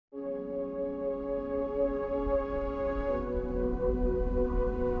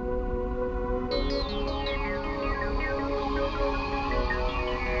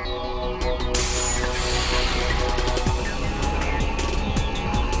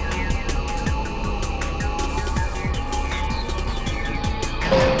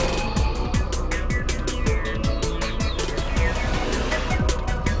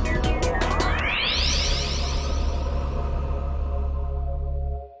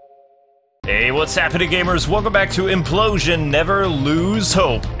Hey, what's happening, gamers? Welcome back to Implosion, Never Lose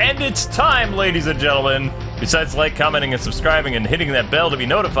Hope. And it's time, ladies and gentlemen. Besides like, commenting, and subscribing, and hitting that bell to be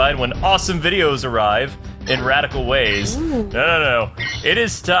notified when awesome videos arrive in radical ways. No. It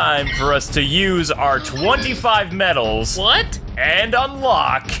is time for us to use our 25 medals. What? And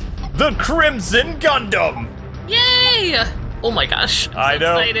unlock the Crimson Gundam. Yay! Oh my gosh. I'm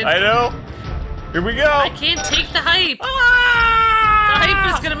so excited. I know. Here we go. I can't take the hype. The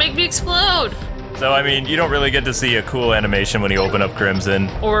hype is gonna make me explode. So, I mean, you don't really get to see a cool animation when you open up Crimson.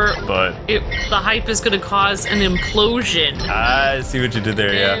 The hype is gonna cause an implosion. I see what you did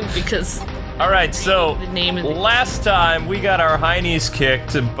there, yeah. Because... Alright, so, last time we got our heinies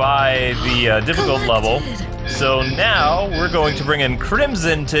kicked by the difficult level. So now, we're going to bring in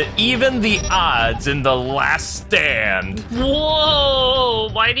Crimson to even the odds in the last stand. Whoa!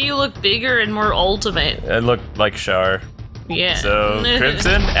 Why do you look bigger and more ultimate? I look like Char. Yeah. So,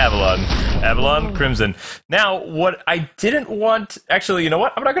 Crimson, Avalon, Crimson. Now, what I didn't want... Actually, you know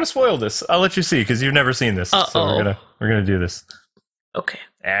what? I'm not going to spoil this. I'll let you see, because you've never seen this. So we're gonna do this. Okay.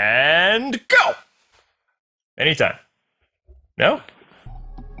 And go! Anytime. No?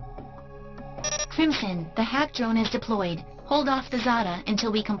 Crimson, the hack drone is deployed. Hold off the XADA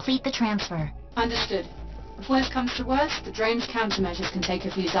until we complete the transfer. Understood. If worst comes to worst, the drone's countermeasures can take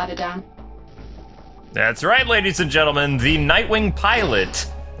a few XADA down. That's right, ladies and gentlemen. The Nightwing pilot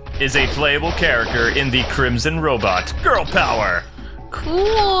is a playable character in the Crimson Robot. Girl power!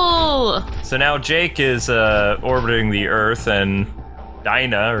 Cool! So now Jake is orbiting the Earth, and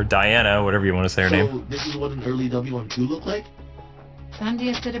Dinah, or Diana, whatever you want to say her name. So, this is what an early WM2 looked like?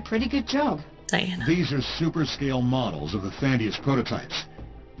 Thandius did a pretty good job. Diana. These are super-scale models of the Thandius prototypes.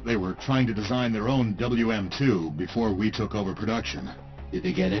 They were trying to design their own WM2 before we took over production. Did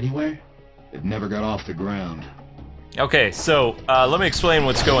they get anywhere? It never got off the ground. Okay, so let me explain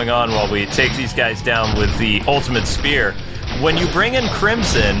what's going on while we take these guys down with the ultimate spear. When you bring in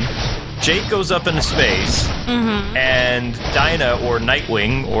Crimson, Jake goes up into space, and Dinah, or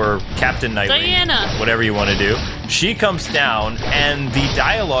Nightwing, or Captain Nightwing, Diana, whatever you want to do, she comes down, and the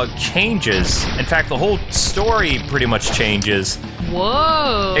dialogue changes. In fact, the whole story pretty much changes.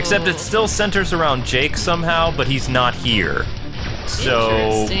 Whoa! Except it still centers around Jake somehow, but he's not here. So,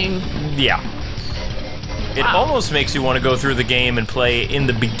 interesting. Yeah. It almost makes you want to go through the game and play in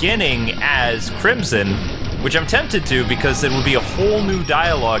the beginning as Crimson, which I'm tempted to because it would be a whole new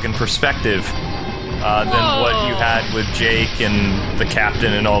dialogue and perspective than what you had with Jake and the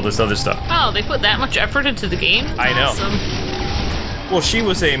Captain and all this other stuff. Oh, they put that much effort into the game? That's I know. Awesome. Well, she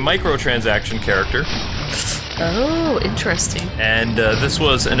was a microtransaction character. Oh, interesting. And this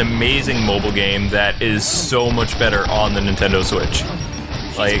was an amazing mobile game that is so much better on the Nintendo Switch.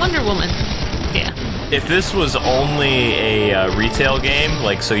 She's Wonder Woman. Yeah. If this was only a retail game,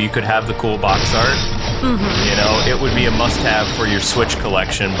 like so you could have the cool box art, you know, it would be a must-have for your Switch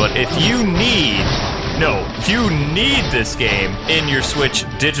collection. But if you need this game in your Switch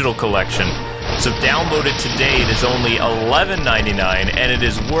digital collection. So download it today. It is only $11.99, and it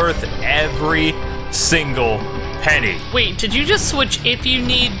is worth every single penny. Wait, did you just switch if you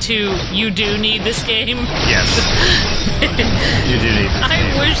need to, you do need this game? Yes. You do need this game.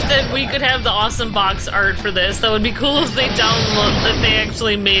 I wish that we could have the awesome box art for this. That would be cool if they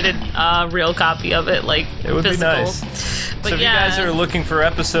actually made a real copy of it, like it would physical. be nice. But so if you guys are looking for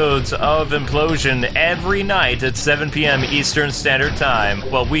episodes of Implosion every night at 7 p.m. Eastern Standard Time,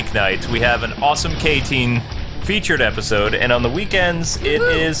 well, weeknights, we have an awesome KTEEN featured episode, and on the weekends, it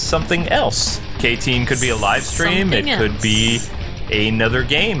is something else. KTEEN could be a live stream, it could be another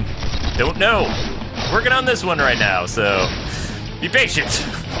game. Don't know. Working on this one right now, so be patient.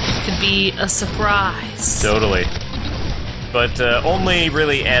 It could be a surprise. Totally. But only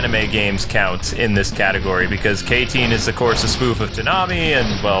really anime games count in this category, because KTEEN is, of course, a spoof of Toonami,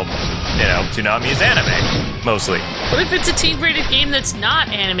 and, well, you know, Toonami is anime, mostly. What if it's a teen-rated game that's not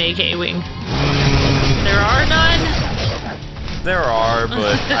anime, K-Wing? There are none? There are,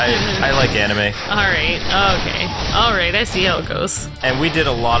 but I like anime. Alright, okay. Alright, I see how it goes. And we did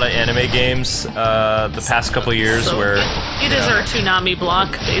a lot of anime games the past couple years where... It is our Toonami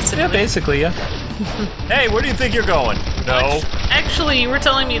block, basically. Yeah, basically, yeah. Hey, where do you think you're going? No. Actually, you were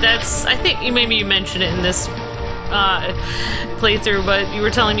telling me that's... I think maybe you mentioned it in this playthrough, but you were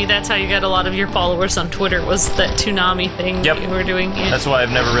telling me that's how you got a lot of your followers on Twitter, was that Toonami thing that you were doing. Yeah. That's why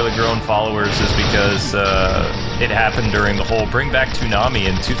I've never really grown followers, is because it happened during the whole Bring Back Toonami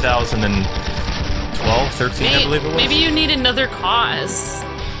in 2012, 13, I believe it was. Maybe you need another cause.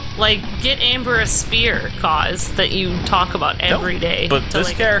 Like, get Amber a spear cause that you talk about every day. But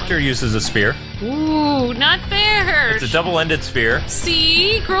this character uses a spear. Ooh, not fair. It's a double-ended spear.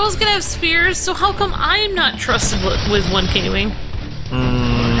 See? Girls can have spears, so how come I'm not trusted with one K-Wing?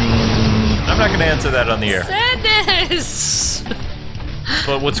 I'm not going to answer that on the air. Sadness!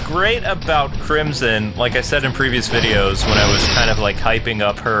 But what's great about Crimson, like I said in previous videos when I was kind of like hyping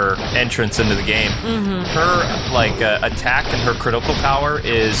up her entrance into the game, her like attack and her critical power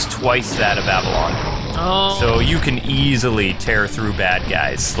is twice that of Avalon. Oh. So you can easily tear through bad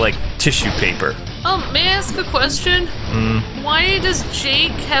guys like tissue paper. May I ask a question? Why does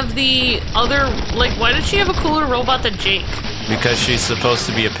Jake have the other, like, why does she have a cooler robot than Jake? Because she's supposed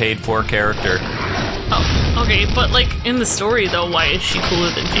to be a paid-for character. Oh, okay, but, like, in the story, though, why is she cooler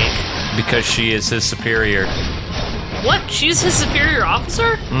than Jake? Because she is his superior. What? She's his superior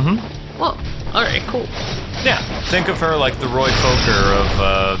officer? Mm-hmm. Well, alright, cool. Yeah, think of her like the Roy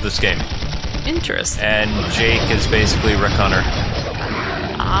Fokker of this game. Interesting. And Jake is basically Rick Hunter.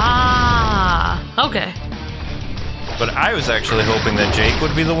 Ah, okay. But I was actually hoping that Jake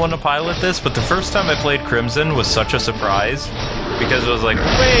would be the one to pilot this, but the first time I played Crimson was such a surprise, because it was like,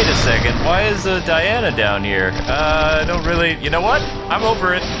 wait a second, why is Diana down here? I don't really, you know what? I'm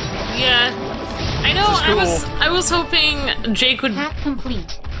over it. Yeah, I know, This is cool. I was hoping Jake would Hack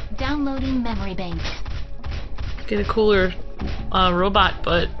complete. Downloading memory banks. get a cooler robot,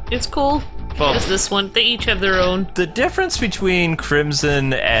 but it's cool. Well, Just this one, they each have their own. the difference between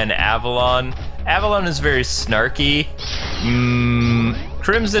Crimson and Avalon is very snarky.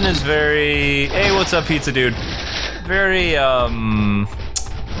 Crimson is very, hey, what's up, pizza dude? Very, to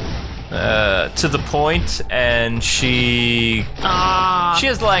the point, and she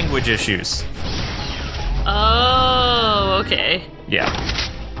has language issues. Oh, okay.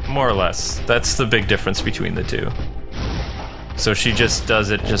 Yeah, more or less. That's the big difference between the two. So she just does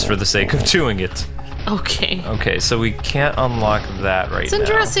it just for the sake of doing it. Okay. Okay, so we can't unlock that right It's now.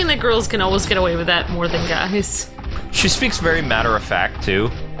 interesting that girls can always get away with that more than guys. She speaks very matter-of-fact, too.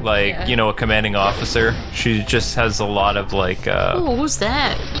 Like, Yeah. you know, a commanding officer. She just has a lot of, like, Oh, who's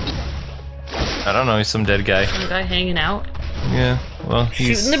that? I don't know, he's some dead guy. Some guy hanging out? Yeah, well,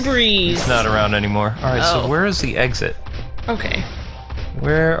 he's Shooting the breeze. he's not around anymore. Alright, so Oh. where is the exit? Okay.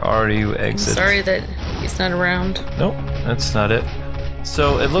 Where are you, I'm exit? sorry that he's not around. Nope, that's not it.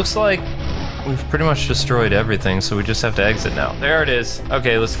 So, it looks like we've pretty much destroyed everything, so we just have to exit now. There it is.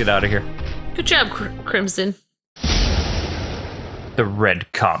 Okay, let's get out of here. Good job, Crimson. The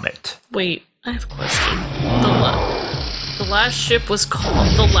Red Comet. Wait, I have a question. The last ship was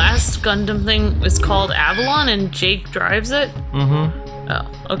called, the last Gundam thing was called Avalon and Jake drives it? Mm-hmm.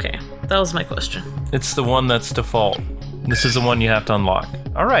 Oh, okay. That was my question. It's the one that's default. This is the one you have to unlock.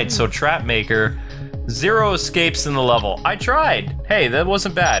 Alright, so Trap Maker. 0 escapes in the level. I tried. Hey, that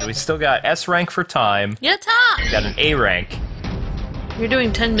wasn't bad. We still got S rank for time. Yatta! Got an A rank. You're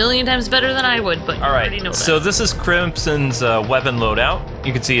doing 10 million times better than I would, but you already know Alright, that. so this is Crimson's weapon loadout.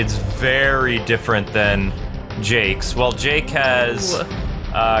 You can see it's very different than Jake's. Well, Jake has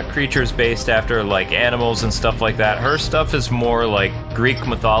creatures based after like animals and stuff like that. Her stuff is more like Greek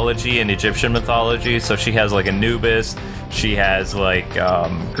mythology and Egyptian mythology. So she has like Anubis. She has like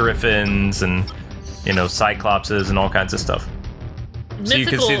griffins and, you know, cyclopses and all kinds of stuff. So you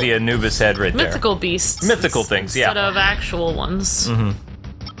can see the Anubis head right there. Mythical beasts. Mythical things, yeah. Instead of actual ones.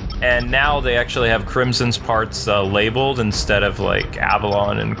 And now they actually have Crimson's parts labeled instead of like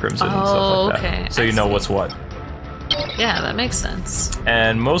Avalon and Crimson and stuff like okay. that. So you know what's what. Yeah, that makes sense.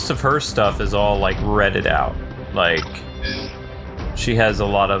 And most of her stuff is all like redded out. Like she has a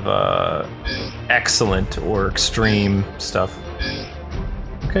lot of excellent or extreme stuff.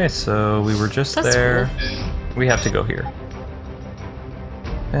 Okay, so we were just That's there. We have to go here.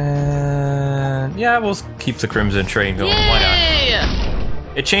 And yeah, we'll keep the Crimson train going. Why not?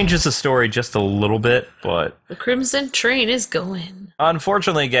 Yay! It changes the story just a little bit, but The Crimson train is going.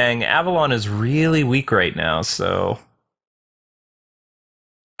 unfortunately, gang, Avalon is really weak right now, so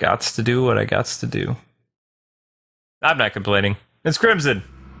gots to do what I gots to do. I'm not complaining. It's Crimson.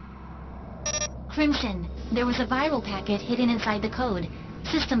 Crimson, there was a viral packet hidden inside the code.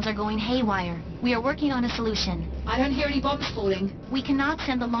 Systems are going haywire. We are working on a solution. I don't hear any bombs falling. We cannot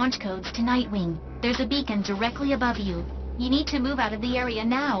send the launch codes to Nightwing. There's a beacon directly above you. You need to move out of the area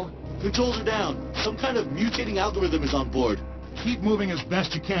now. Controls are down. Some kind of mutating algorithm is on board. Keep moving as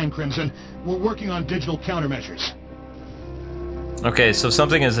best you can, Crimson. We're working on digital countermeasures. Okay, so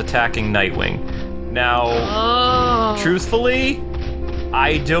something is attacking Nightwing. Now, Oh. truthfully,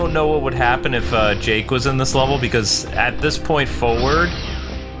 I don't know what would happen if Jake was in this level, because at this point forward,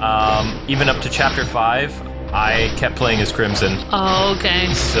 even up to Chapter 5, I kept playing as Crimson. Oh,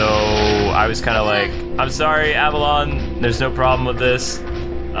 okay. So I was kind of like, I'm sorry, Avalon, there's no problem with this.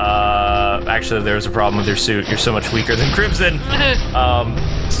 Actually, there's a problem with your suit. You're so much weaker than Crimson.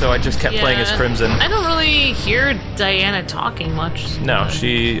 So I just kept playing as Crimson. I don't really hear Diana talking much. No,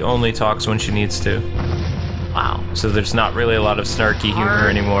 she only talks when she needs to. Wow. So there's not really a lot of snarky humor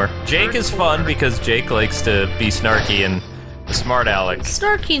anymore. Jake is fun because Jake likes to be snarky and a smart aleck.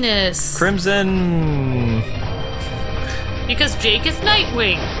 Snarkiness. Crimson... Because Jake is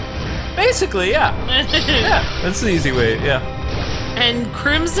Nightwing. Basically, yeah. Yeah, that's the easy way, yeah. And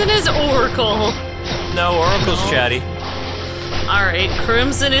Crimson is Oracle. No, Oracle's chatty. Alright,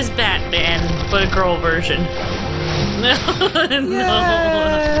 Crimson is Batman, but a girl version. No.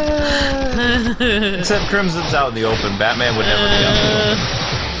 Except Crimson's out in the open. Batman would never be out in the open.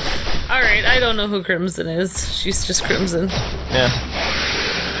 Alright, I don't know who Crimson is. She's just Crimson. Yeah.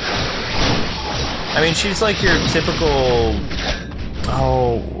 I mean, she's like your typical...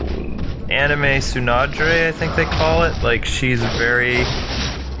 anime Tsunadre, I think they call it. Like, she's very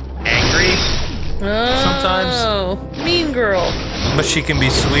angry sometimes. Oh, mean girl. But she can be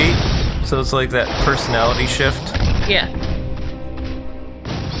sweet, so it's like that personality shift. Yeah.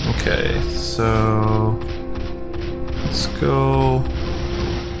 Okay, so... let's go...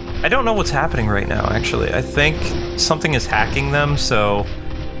 I don't know what's happening right now, actually. I think something is hacking them, so...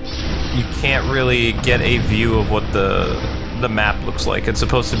 you can't really get a view of what the map looks like. It's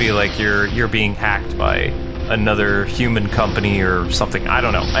supposed to be like you're being hacked by another human company or something. I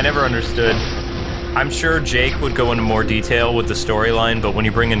don't know. I never understood. I'm sure Jake would go into more detail with the storyline, but when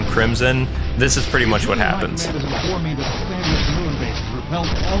you bring in Crimson, this is pretty much what happens. Has informed me that the Sandiest moon base has repelled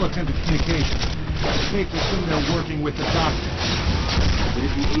all attempted communication. Safe to assume they're working with the doctor. But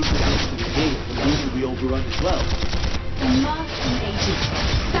if the agent gets to the gate, the moon will be overrun as well. The Marston agent.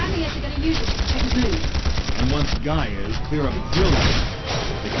 Sandiest are going to use it to protect the moon. And once Gaia is clear of its drill line,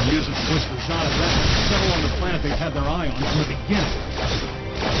 they can use it to push the shot of that settle on the planet they've had their eye on from the beginning.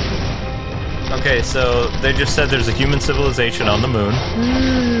 Okay, so they just said there's a human civilization on the moon.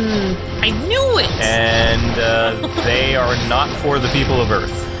 I knew it! And they are not for the people of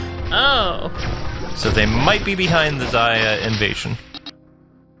Earth. Oh. So they might be behind the Zaya invasion.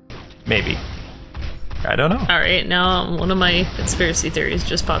 Maybe. I don't know. Alright, now one of my conspiracy theories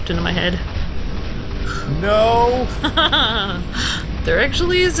just popped into my head. No! There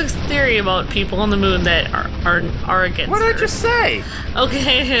actually is a theory about people on the moon that are against What did I Earth. just say?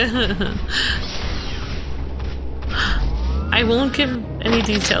 Okay. I won't give any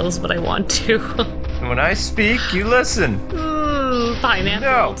details, but I want to. When I speak, you listen. Pineappled.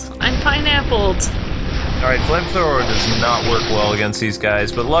 No. I'm pineappled. Alright, Flamethrower does not work well against these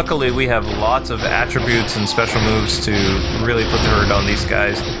guys, but luckily we have lots of attributes and special moves to really put the hurt on these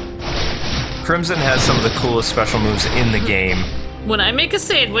guys. Crimson has some of the coolest special moves in the game. When I make a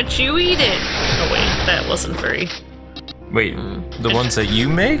sandwich, you eat it. Oh wait, that wasn't very... Wait, the ones that you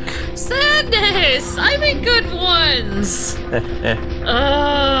make? Sadness! I make good ones!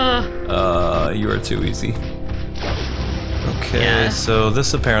 You are too easy. Okay, so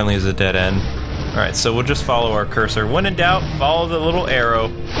this apparently is a dead end. Alright, so we'll just follow our cursor. When in doubt, follow the little arrow.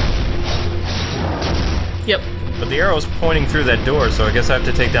 Yep. But the arrow's pointing through that door, so I guess I have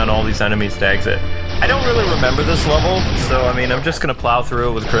to take down all these enemies to exit. I don't really remember this level, so I mean, I'm just gonna plow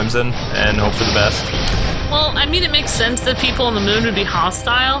through it with Crimson and hope for the best. Well, I mean, it makes sense that people on the moon would be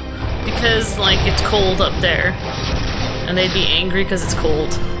hostile, because, like, it's cold up there. And they'd be angry because it's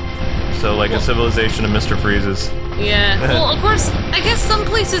cold. So, like a civilization of Mr. Freezes. Yeah. Well, of course, I guess some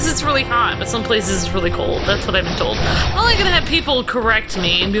places it's really hot, but some places it's really cold. That's what I've been told. I'm only gonna have people correct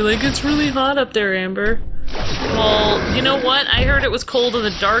me and be like, it's really hot up there, Amber. Well, you know what? I heard it was cold on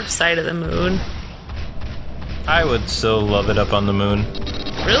the dark side of the moon. I would so love it up on the moon.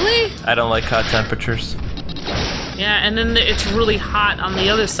 Really? I don't like hot temperatures. Yeah, and then it's really hot on the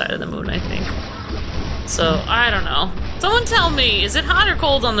other side of the moon, I think. So, I don't know. Someone tell me, is it hot or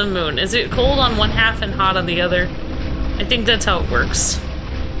cold on the moon? Is it cold on one half and hot on the other? I think that's how it works.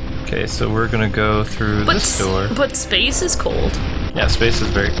 Okay, so we're gonna go through this door. But space is cold. Yeah, space is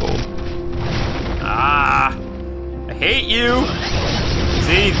very cold. Ah! I hate you!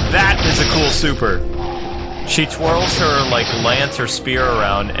 See, that is a cool super. She twirls her, like, lance or spear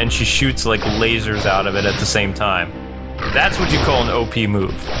around, and she shoots, like, lasers out of it at the same time. That's what you call an OP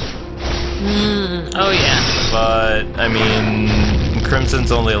move. Oh yeah. But, I mean,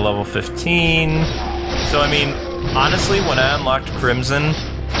 Crimson's only a level 15. So, I mean, honestly, when I unlocked Crimson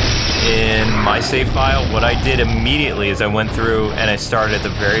in my save file, what I did immediately is I went through and I started at the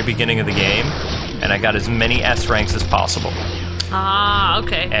very beginning of the game, and I got as many S ranks as possible. Ah,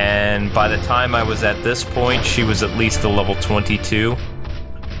 okay. And by the time I was at this point, she was at least a level 22.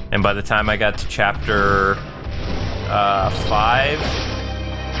 And by the time I got to chapter 5,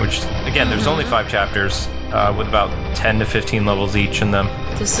 Which, again, there's only 5 chapters, with about 10 to 15 levels each in them.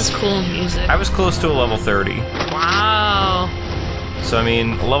 This is cool music. I was close to a level 30. Wow. So, I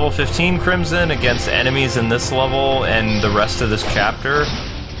mean, level 15 Crimson against enemies in this level and the rest of this chapter,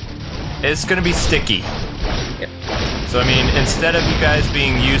 it's gonna be sticky. Yep. So, I mean, instead of you guys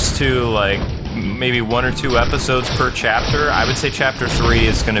being used to, like, maybe 1 or 2 episodes per chapter, I would say chapter 3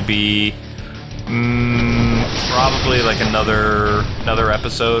 is gonna be probably like another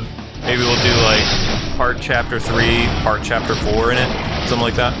episode. Maybe we'll do like part chapter 3, part chapter 4 in it, something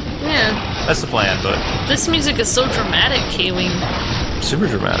like that. Yeah. That's the plan, but This music is so dramatic, Kwing. super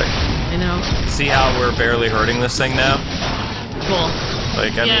dramatic. I know. See how we're barely hurting this thing now? Well,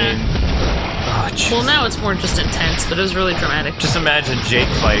 Like, I Yeah. mean, oh, jeez. well, now it's more just intense, but it was really dramatic. Just imagine Jake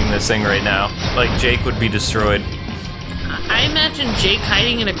fighting this thing right now. Like, Jake would be destroyed. I imagine Jake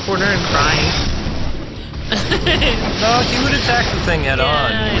hiding in a corner and crying. No, he would attack the thing head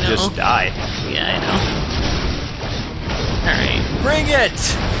on. I He would know. just die. Yeah, I know. Alright. Bring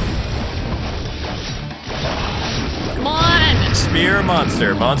it! Come on! Spear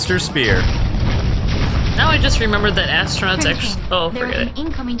monster. Monster spear. Now I just remembered that astronauts Crimson, actually. Oh, there forget is it. an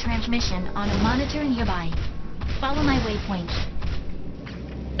incoming transmission on a monitor nearby. Follow my waypoint.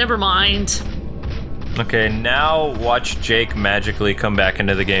 Never mind. Okay, now watch Jake magically come back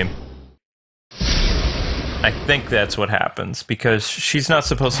into the game. I think that's what happens, because she's not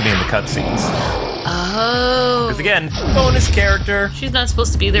supposed to be in the cutscenes. Oh. Because again, bonus character. She's not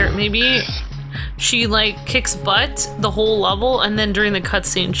supposed to be there. Maybe she, like, kicks butt the whole level, and then during the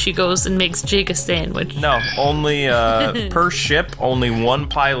cutscene, she goes and makes Jake a sandwich. No, only, per ship, only 1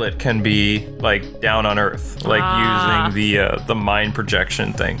 pilot can be, like, down on Earth. Like, using the mine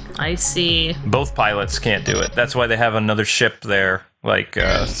projection thing. I see. Both pilots can't do it. That's why they have another ship there, like,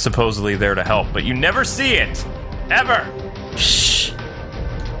 supposedly there to help. But you never see it! Ever! Shh.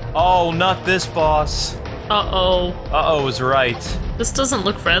 Oh, not this boss. Uh-oh. Uh-oh was right. This doesn't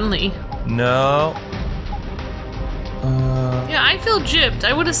look friendly. No. Yeah, I feel gypped.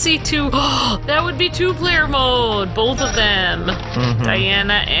 I would have seen 2. That would be 2-player mode. Both of them.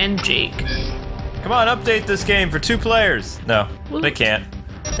 Diana and Jake. Come on, update this game for 2 players. No, they can't.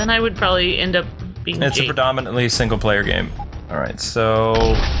 Then I would probably end up being It's a Jake. predominantly single-player game. Alright, so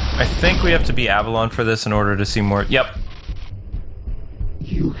I think we have to be Avalon for this in order to see more. Yep.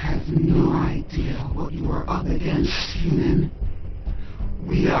 You have no idea what you are up against, human.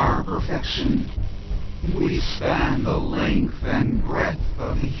 We are perfection. We span the length and breadth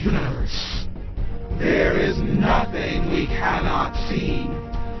of the universe. There is nothing we cannot see.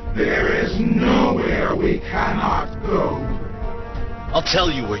 There is nowhere we cannot go. I'll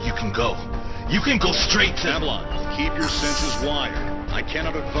tell you where you can go. You can go straight to Avalon, keep your senses wired. I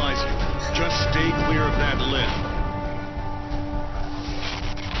cannot advise you. Just stay clear of that limb.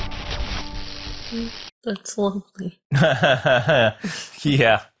 That's lovely.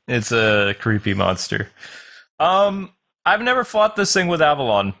 Yeah, it's a creepy monster. I've never fought this thing with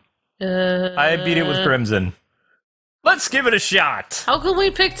Avalon. I beat it with Crimson. Let's give it a shot! How come we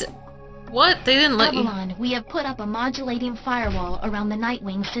picked... What? They didn't let you... Avalon, we have put up a modulating firewall around the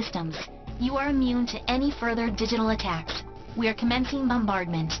Nightwing systems. You are immune to any further digital attacks. We are commencing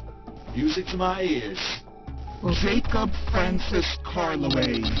bombardment. Music to my ears. Jacob Francis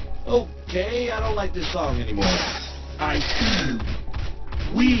Carloway. Okay, I don't like this song anymore. I see you.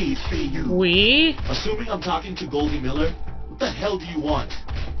 We see you. We? Assuming I'm talking to Goldie Miller, what the hell do you want?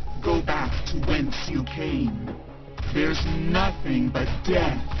 Go back to whence you came. There's nothing but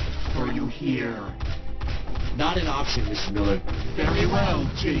death for you here. Not an option, Mr. Miller. Very well,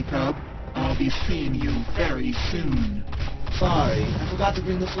 Jacob. I'll be seeing you very soon. Sorry, I forgot to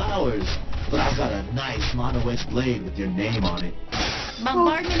bring the flowers. But I've got a nice Mono West blade with your name on it.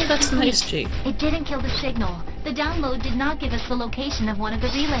 Bombardment is That's complete. nice, Jake. It didn't kill the signal. The download did not give us the location of one of the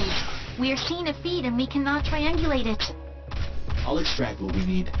relays. We are seeing a feed and we cannot triangulate it. I'll extract what we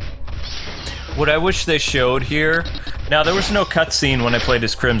need. What I wish they showed here... Now, there was no cutscene when I played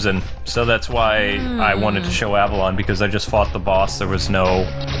as Crimson, so that's why I wanted to show Avalon, because I just fought the boss. There was no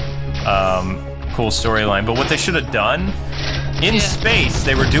cool storyline. But what they should have done... In space,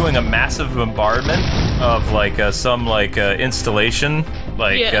 they were doing a massive bombardment of, like, some, like, installation,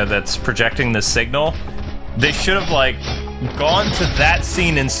 like, that's projecting the signal. They should have, like, gone to that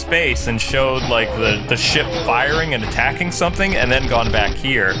scene in space and showed, like, the ship firing and attacking something, and then gone back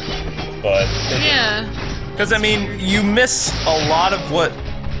here. But... Yeah. Because, I mean, you miss a lot of what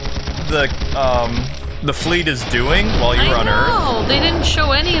the fleet is doing while you're on Earth. No, they didn't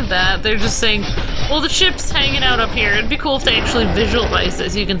show any of that. They're just saying, well, the ship's hanging out up here. It'd be cool if they actually visualize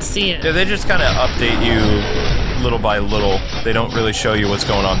this. You can see it. Yeah, they just kind of update you little by little. They don't really show you what's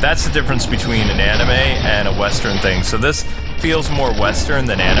going on. That's the difference between an anime and a Western thing. So this feels more Western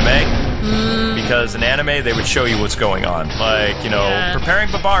than anime, because in anime they would show you what's going on, like, you know,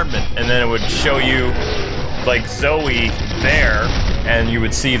 preparing bombardment, and then it would show you like Zoe there, and you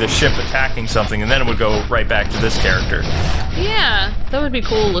would see the ship attacking something, and then it would go right back to this character. Yeah, that would be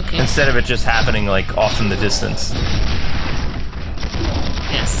cool looking. Instead of it just happening like off in the distance.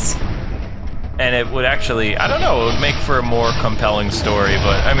 Yes. And it would actually, I don't know, it would make for a more compelling story,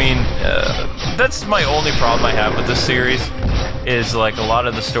 but I mean, that's my only problem I have with this series, is like a lot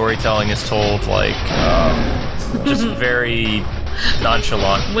of the storytelling is told like, just very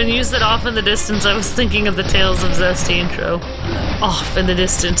nonchalant. When you said off in the distance, I was thinking of the Tales of Zesty intro. Off in the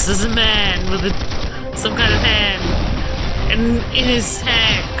distance is a man with some kind of hand, and in his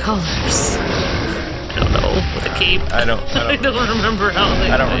hand colors. I don't know, with a cape. I don't remember how they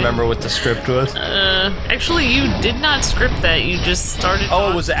I don't remember what the script was. Actually, you did not script that. You just started.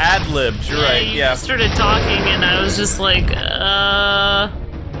 Oh, it was ad-libbed. You're right. You just started talking, and I was just like,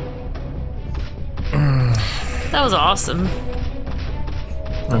 that was awesome.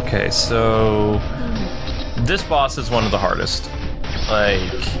 Okay, so this boss is one of the hardest,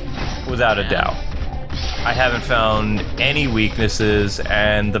 like, without a doubt. I haven't found any weaknesses,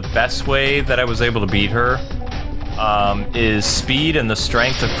 and the best way that I was able to beat her is speed and the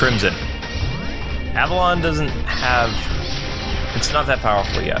strength of Crimson. Avalon doesn't have... it's not that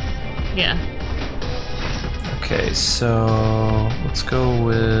powerful yet. Yeah. Okay, so let's go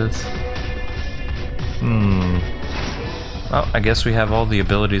with... Well, I guess we have all the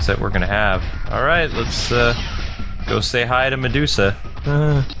abilities that we're gonna have. Alright, let's go say hi to Medusa.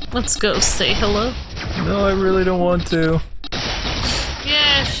 Let's go say hello. No, I really don't want to.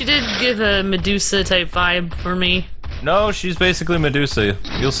 Yeah, she did give a Medusa type vibe for me. No, she's basically Medusa.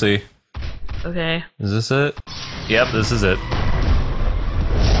 You'll see. Okay. Is this it? Yep, this is it.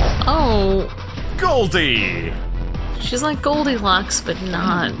 Oh. Goldie! She's like Goldilocks, but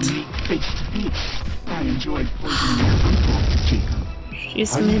not. I enjoyed poisoning your uncle, Jacob.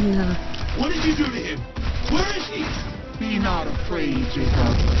 She's Midna. What did you do to him? Where is he? Be not afraid,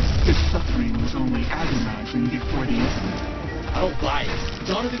 Jacob. His suffering was only agonizing before the end. I don't buy it.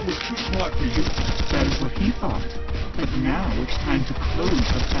 Donovan was too smart for you. That is what he thought. But now it's time to close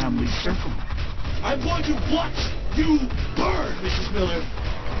the family circle. I want to watch you burn, Mrs. Miller.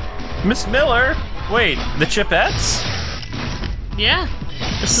 Miss Miller? Wait, the Chipettes? Yeah,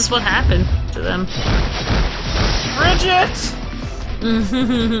 this is what happened to them. Bridget!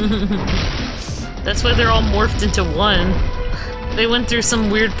 That's why they're all morphed into one. They went through some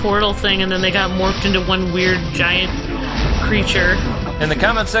weird portal thing and then they got morphed into one weird giant creature. In the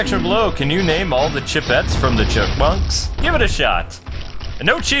comment section below, can you name all the Chipettes from the Chipmunks? Give it a shot. And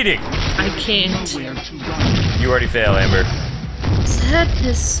no cheating! I can't. You already fail, Amber.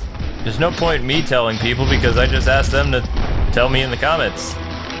 Sadness. There's no point in me telling people because I just asked them to tell me in the comments.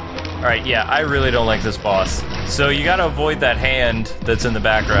 Alright, yeah, I really don't like this boss. So you gotta avoid that hand that's in the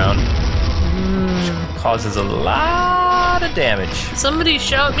background. Which causes a lot of damage. Somebody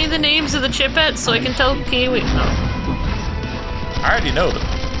shout me the names of the Chipettes so I can tell Kiwi. No. I already know them.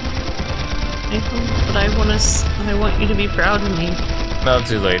 But I want you to be proud of me. No,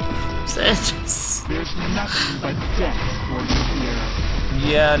 too late. Sadness. There's nothing but death for you here.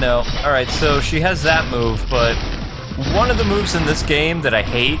 Yeah, no. Alright, so she has that move, but one of the moves in this game that I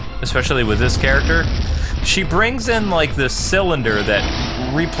hate, especially with this character, she brings in like this cylinder that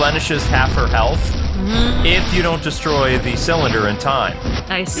replenishes half her health if you don't destroy the cylinder in time.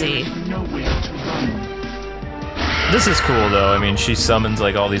 I see. This is cool though. I mean, she summons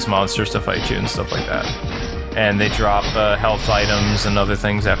like all these monsters to fight you and stuff like that. And they drop health items and other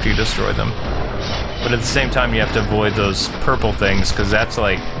things after you destroy them. But at the same time, you have to avoid those purple things, because that's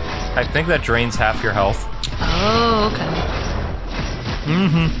like, I think that drains half your health. Oh, okay.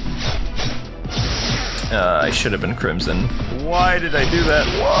 I should have been Crimson. Why did I do that?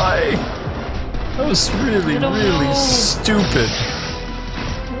 Why? That was really, really stupid.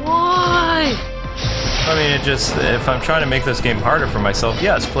 Why? I mean, it just, if I'm trying to make this game harder for myself,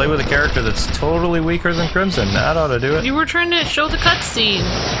 yes, play with a character that's totally weaker than Crimson. That ought to do it. You were trying to show the cutscene.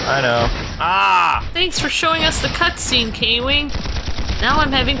 I know. Ah! Thanks for showing us the cutscene, K-Wing. Now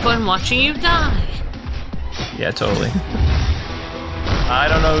I'm having fun watching you die. Yeah, totally. I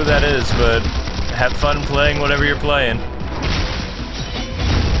don't know who that is, but have fun playing whatever you're playing.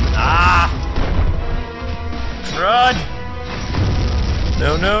 Ah! Run!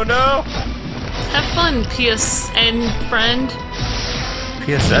 No, no, no! Have fun, PSN friend.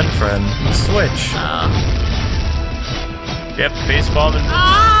 PSN friend? Switch. Yep, face bomb and...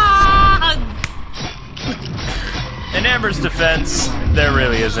 Ah! in Amber's defense, there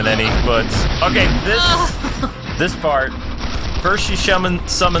really isn't any, but... Okay, this part... First she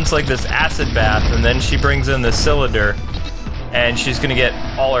summons like this acid bath, and then she brings in the cylinder, and she's gonna get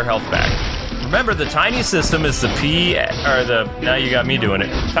all her health back. Remember, the tiny system is the now you got me doing it.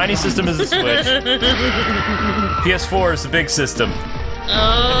 Tiny system is the Switch. PS4 is the big system.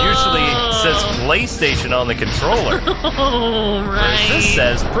 And usually it says PlayStation on the controller. Oh, right. Whereas this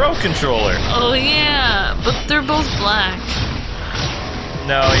says Pro Controller. Oh, yeah, but they're both black.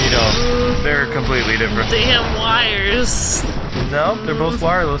 No, you don't. They're completely different. They have wires. No, they're both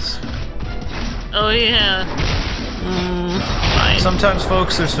wireless. Oh, yeah. Fine. Sometimes,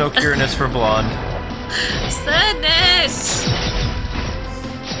 folks, there's no curing this for blonde. Sadness!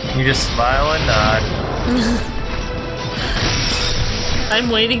 You just smile and nod. I'm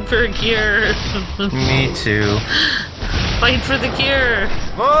waiting for a cure. Me too. Fight for the cure.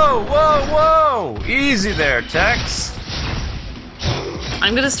 Whoa, whoa, whoa! Easy there, Tex.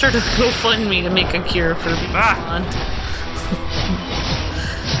 I'm gonna start a GoFundMe to make a cure for blonde.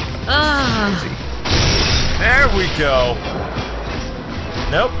 There we go.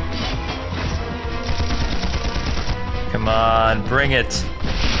 Nope. Come on, bring it.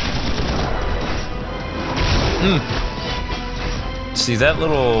 See, that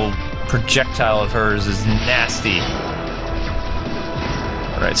little projectile of hers is nasty.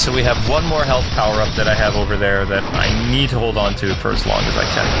 Alright, so we have one more health power-up that I have over there that I need to hold on to for as long as I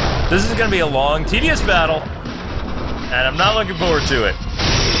can. This is gonna be a long, tedious battle, and I'm not looking forward to it.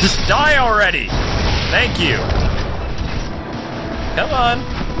 Just die already! Thank you! Come on,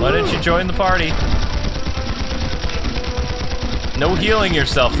 why don't you join the party? No healing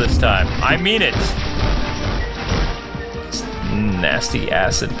yourself this time. I mean it! Nasty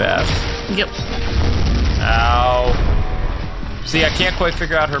acid bath. Yep. Ow. See, I can't quite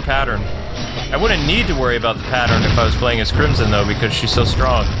figure out her pattern. I wouldn't need to worry about the pattern if I was playing as Crimson, though, because she's so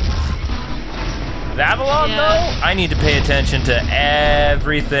strong. With Avalon, though, I need to pay attention to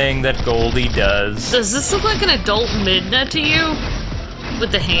everything that Goldie does. Does this look like an adult Midna to you?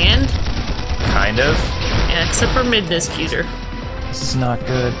 With the hand? Kind of. Yeah, except for Midna's cuter. This is not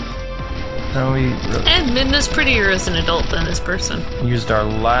good. No, we really... And Midna's prettier as an adult than this person. Used our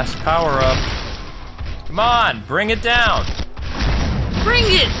last power-up. Come on, bring it down! Bring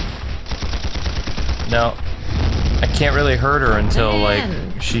it! No. I can't really hurt her until, like,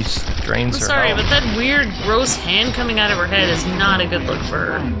 she drains her Sorry, health. but that weird, gross hand coming out of her head is not a good look for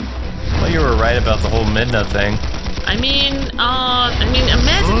her. Well, you were right about the whole Midna thing. I mean,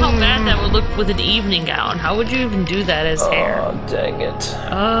 imagine how bad that would look with an evening gown. How would you even do that as hair? Oh, dang it.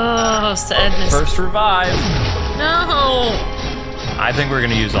 Oh, sadness. First revive. No! I think we're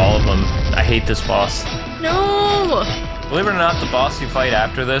gonna use all of them. I hate this boss. No! Believe it or not, the boss you fight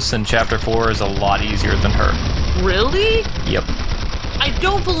after this in Chapter 4 is a lot easier than her. Really? Yep. I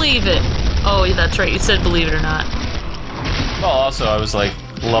don't believe it. Oh, yeah, that's right. You said believe it or not. Well, also, I was like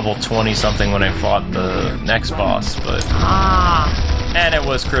level 20-something when I fought the next boss, but... And it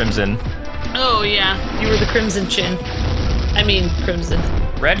was Crimson. Oh, yeah. You were the Crimson Chin. I mean, Crimson.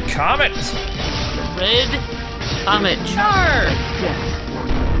 Red Comet! Red Comet. Char!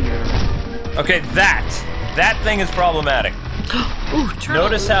 Okay, that thing is problematic. Ooh,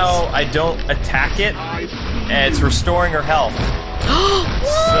 notice how I don't attack it, and it's restoring her health.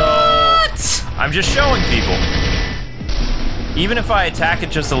 What? So, I'm just showing people. Even if I attack it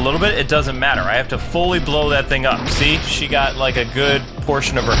just a little bit, it doesn't matter. I have to fully blow that thing up. See? She got like a good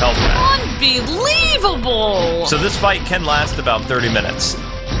portion of her health back. Unbelievable! So this fight can last about 30 minutes,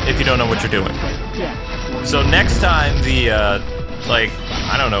 if you don't know what you're doing. So next time the,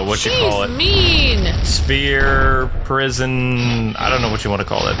 I don't know what you call it. She's mean! Sphere, prison, I don't know what you want to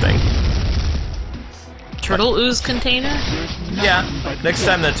call that thing. Turtle ooze container? Yeah, next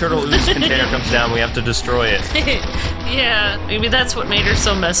time that turtle ooze container comes down, we have to destroy it. Yeah, maybe that's what made her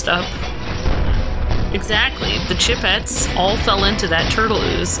so messed up. Exactly, the chipettes all fell into that turtle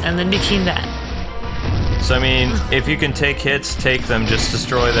ooze and then became that. So I mean, if you can take hits, take them, just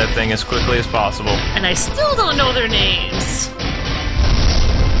destroy that thing as quickly as possible. And I still don't know their names.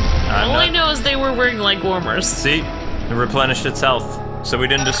 All I know is they were wearing leg warmers. See? It replenished its health, so we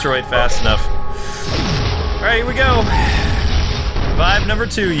didn't destroy it fast enough. Alright, here we go. Revive number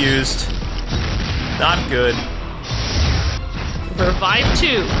 2 used. Not good. Revive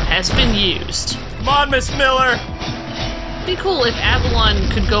 2 has been used. Come on, Miss Miller! It'd be cool if Avalon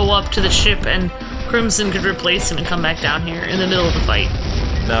could go up to the ship and Crimson could replace him and come back down here in the middle of the fight.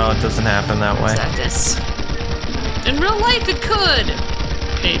 No, it doesn't happen that way. Sadness. In real life, it could.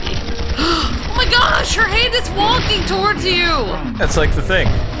 Maybe. Oh my gosh, her hand is walking towards you! That's like the thing.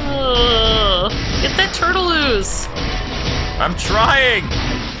 Get that turtle ooze. I'm trying!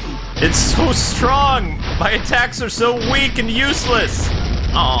 It's so strong! My attacks are so weak and useless!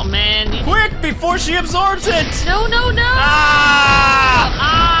 Oh man. Quick, before she absorbs it! No, no, no! Ah!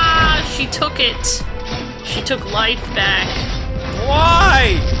 She took it. She took life back.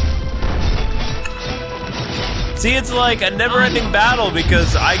 Why? See, it's like a never-ending battle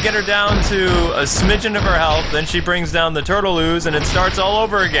because I get her down to a smidgen of her health, then she brings down the turtle ooze, and it starts all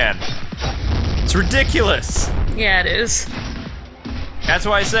over again. It's ridiculous. Yeah, it is. That's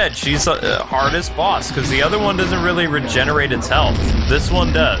why I said she's the hardest boss, because the other one doesn't really regenerate its health. This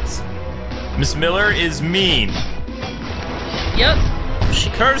one does. Miss Miller is mean. Yep.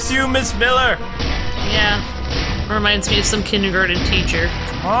 Curse you, Miss Miller! Yeah. Reminds me of some kindergarten teacher.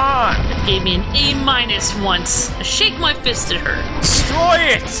 Come on! That gave me an A- once. I shake my fist at her. Destroy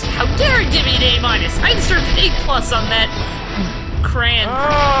it! How dare it give me an A-? I deserved an A+ on that crayon.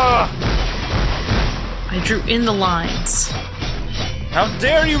 I drew in the lines. How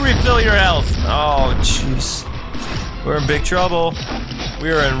dare you refill your health? Oh, jeez. We're in big trouble. We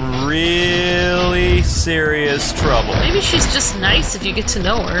are in really serious trouble. Maybe she's just nice if you get to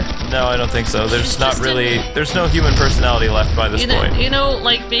know her. No, I don't think so. There's not really... There's no human personality left by this point. You know,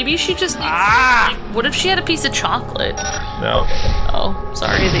 like, maybe she just needs like, what if she had a piece of chocolate? No. Oh,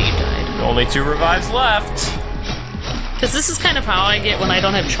 sorry that you died. Only 2 revives left. Because this is kind of how I get when I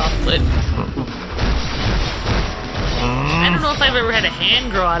don't have chocolate. I don't know if I've ever had a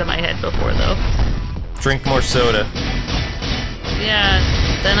hand grow out of my head before, though. Drink more soda. Yeah,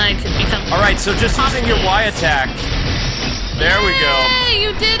 then I could become... Alright, so just using your Y attack. There we go. Hey,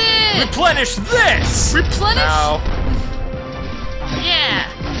 you did it! Replenish this! Replenish? Ow. Yeah.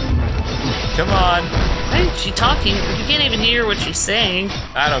 Come on. Why is she talking? You can't even hear what she's saying.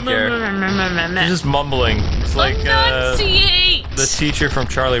 I don't care. She's just mumbling. It's like Enunciate! The teacher from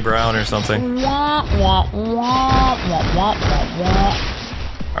Charlie Brown or something. Wah, wah, wah, wah, wah, wah, wah.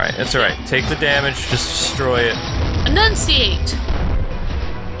 Alright, that's alright. Take the damage, just destroy it. Enunciate!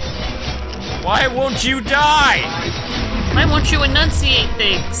 Why won't you die? Why won't you enunciate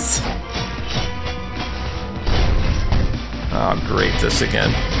things? Oh, great, this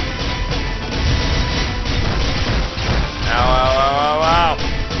again. Ow, ow, ow, ow, ow.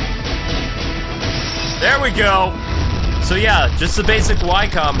 There we go. So yeah, just the basic Y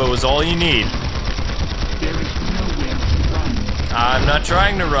combo is all you need. There is nowhere to run. I'm not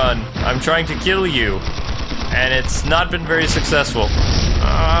trying to run. I'm trying to kill you. And it's not been very successful.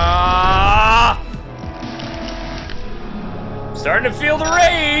 Starting to feel the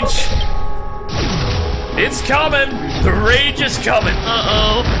rage! It's coming! The rage is coming!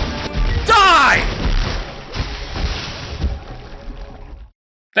 Uh-oh. Die!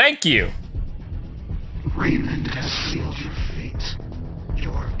 Thank you. Raymond has sealed your fate.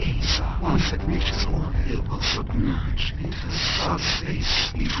 Your ASA, once it reaches orbit, it will submerge into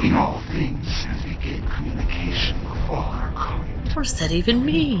subspace between all things and begin communication with all our kind. What does that even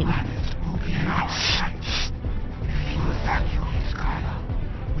mean? The planet will be in our sights. If you evacuate XADA,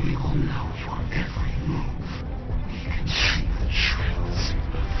 we will know your every move. We can see the trails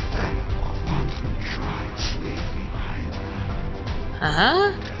that quantum drives leave behind.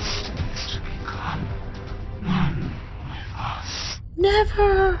 Huh? Destiny is to become one with us.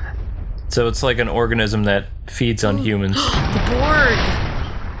 Never. So it's like an organism that feeds on humans. The Borg.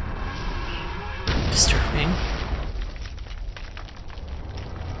 Disturbing.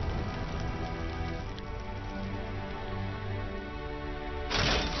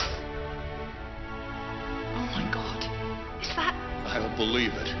 Oh my god. Is that... I don't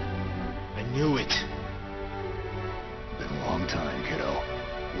believe it. I knew it. Been a long time, kiddo.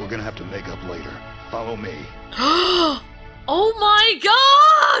 We're gonna have to make up later. Follow me. Oh my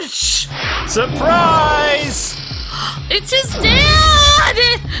gosh! Surprise! It's his dad!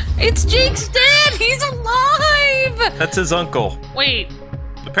 It's Jake's dad! He's alive! That's his uncle. Wait.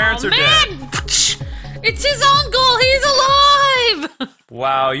 The parents are dead. It's his uncle! He's alive!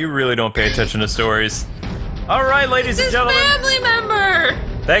 Wow, you really don't pay attention to stories. Alright, ladies and His gentlemen. family member!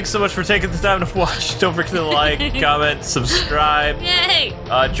 Thanks so much for taking the time to watch. Don't forget to like, comment, subscribe. Yay!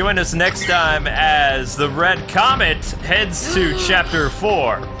 Join us next time as the Red Comet heads to Chapter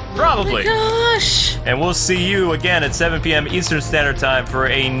 4. Probably. Oh my gosh! And we'll see you again at 7 p.m. Eastern Standard Time for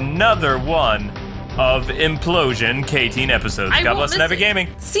another one of Implosion KTEEN episodes. God bless and happy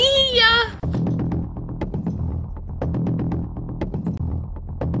gaming. See ya!